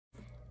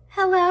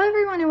Hello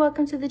everyone and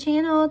welcome to the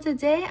channel.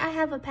 Today I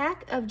have a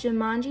pack of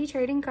Jumanji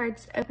trading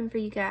cards to open for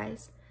you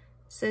guys,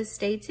 so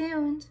stay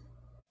tuned.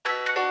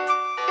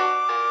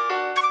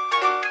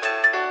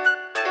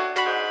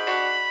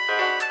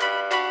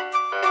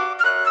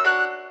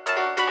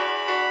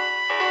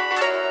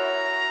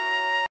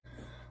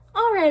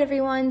 Alright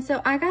everyone,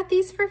 so I got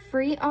these for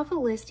free off of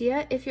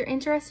Listia. If you're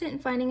interested in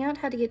finding out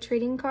how to get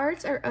trading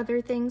cards or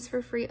other things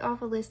for free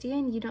off of Listia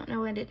and you don't know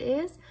what it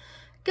is,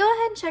 go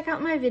ahead and check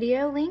out my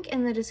video link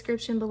in the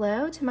description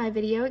below to my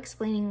video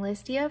explaining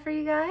Listia for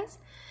you guys.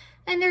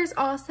 And there's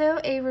also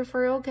a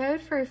referral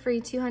code for a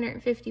free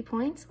 250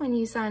 points when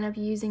you sign up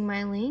using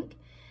my link.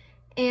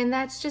 And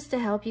that's just to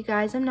help you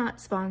guys. I'm not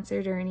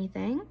sponsored or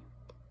anything.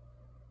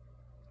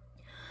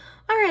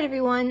 Alright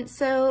everyone,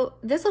 so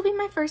this will be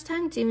my first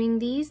time doing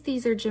these.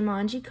 These are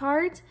Jumanji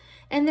cards,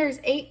 and there's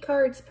 8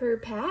 cards per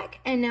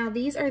pack. And now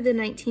these are the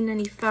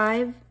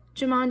 1995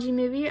 Jumanji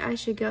movie, I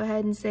should go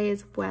ahead and say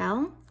as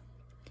well.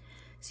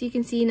 So you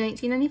can see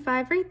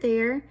 1995 right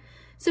there.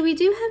 So we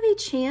do have a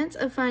chance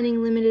of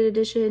finding limited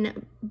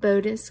edition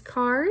bonus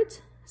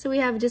cards. So we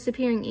have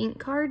disappearing ink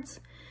cards,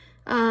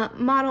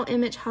 model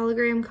image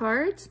hologram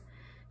cards.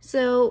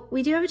 So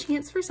we do have a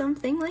chance for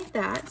something like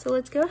that. So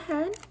let's go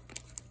ahead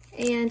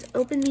and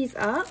open these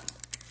up.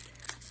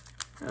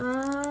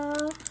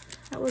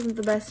 That wasn't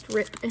the best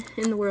rip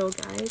in the world,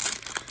 guys.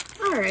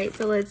 All right,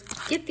 so let's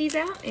get these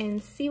out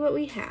and see what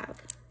we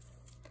have.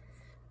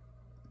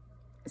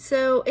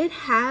 So it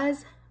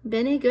has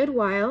been a good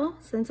while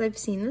since I've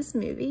seen this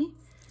movie.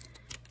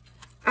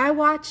 I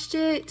watched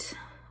it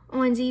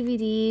on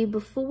DVD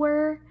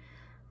before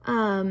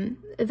the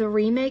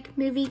remake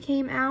movie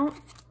came out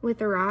with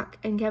The Rock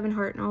and Kevin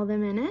Hart and all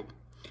them in it.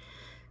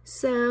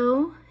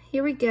 So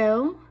here we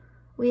go.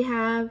 We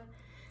have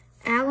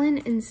Alan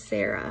and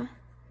Sarah.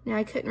 Now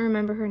I couldn't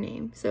remember her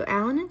name. So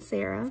Alan and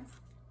Sarah.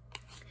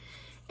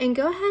 And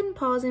go ahead and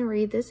pause and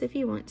read this if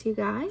you want to,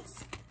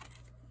 guys.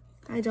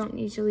 I don't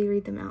usually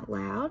read them out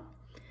loud.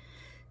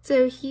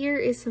 So here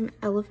is some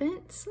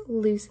elephants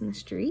loose in the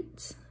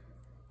streets.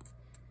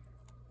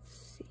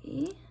 Let's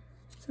see,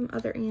 some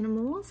other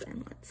animals,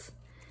 and let's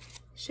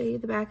show you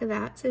the back of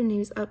that. So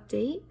news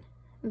update,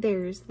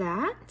 there's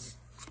that.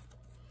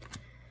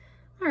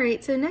 All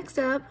right, so next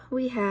up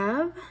we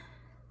have,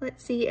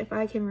 let's see if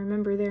I can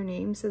remember their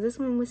names. So this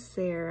one was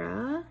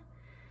Sarah.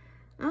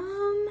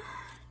 I'm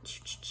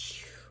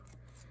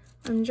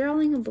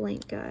drawing a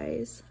blank,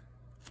 guys.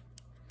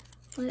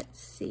 Let's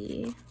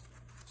see.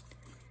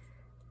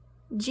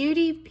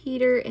 Judy,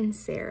 Peter, and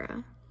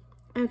Sarah.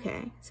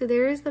 Okay, so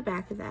there is the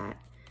back of that.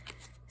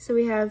 So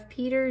we have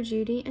Peter,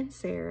 Judy, and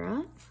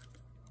Sarah.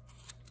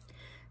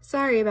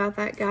 Sorry about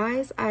that,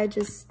 guys. I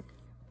just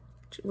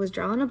was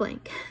drawing a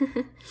blank.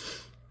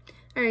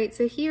 All right,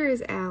 so here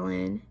is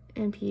Alan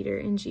and Peter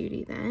and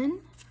Judy then.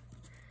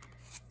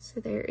 So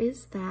there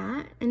is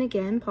that. And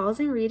again, pause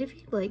and read if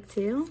you'd like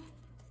to.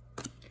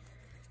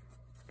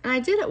 And I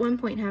did at one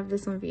point have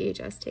this on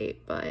VHS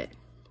tape, but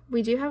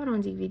we do have it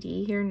on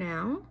DVD here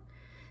now.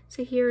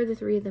 So here are the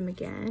 3 of them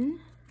again.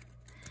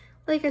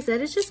 Like I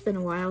said, it's just been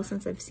a while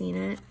since I've seen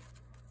it.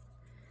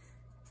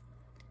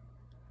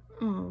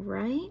 All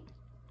right.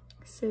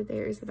 So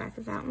there's the back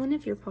of that one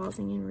if you're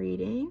pausing and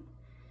reading.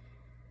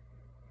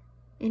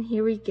 And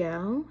here we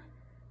go.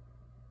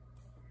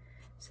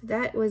 So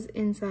that was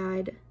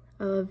inside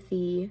of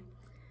the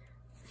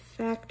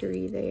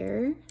factory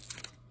there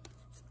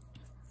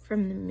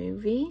from the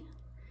movie.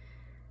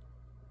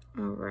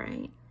 All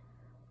right.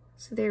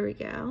 So there we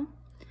go.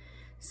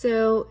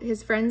 So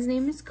his friend's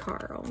name is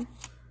Carl.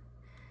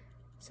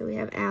 So we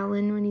have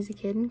Alan when he's a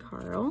kid and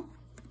Carl.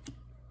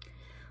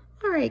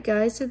 All right,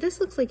 guys, so this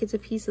looks like it's a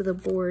piece of the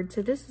board.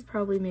 So this is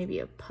probably maybe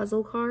a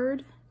puzzle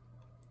card.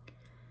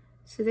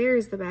 So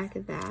there's the back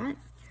of that.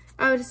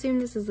 I would assume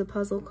this is a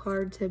puzzle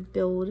card to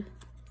build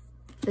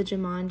the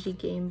Jumanji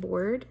game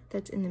board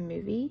that's in the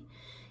movie.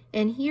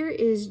 And here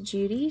is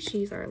Judy.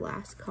 She's our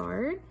last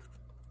card.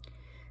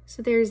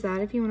 So there's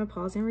that if you want to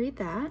pause and read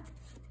that.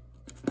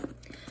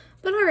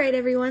 But all right,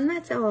 everyone,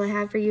 that's all I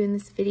have for you in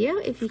this video.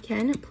 If you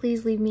can,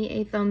 please leave me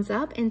a thumbs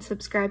up and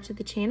subscribe to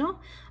the channel.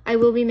 I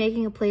will be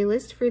making a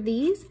playlist for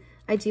these.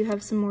 I do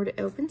have some more to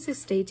open, so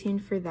stay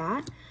tuned for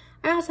that.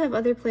 I also have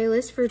other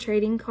playlists for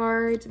trading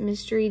cards,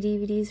 mystery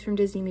DVDs from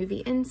Disney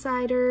Movie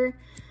Insider,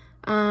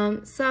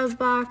 sub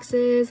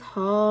boxes,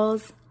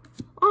 hauls,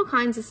 all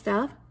kinds of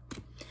stuff.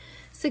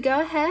 So go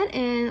ahead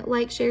and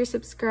like, share,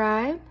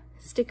 subscribe,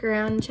 stick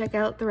around and check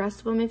out the rest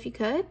of them if you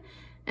could,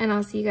 and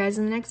I'll see you guys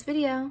in the next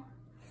video.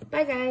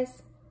 Bye,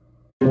 guys.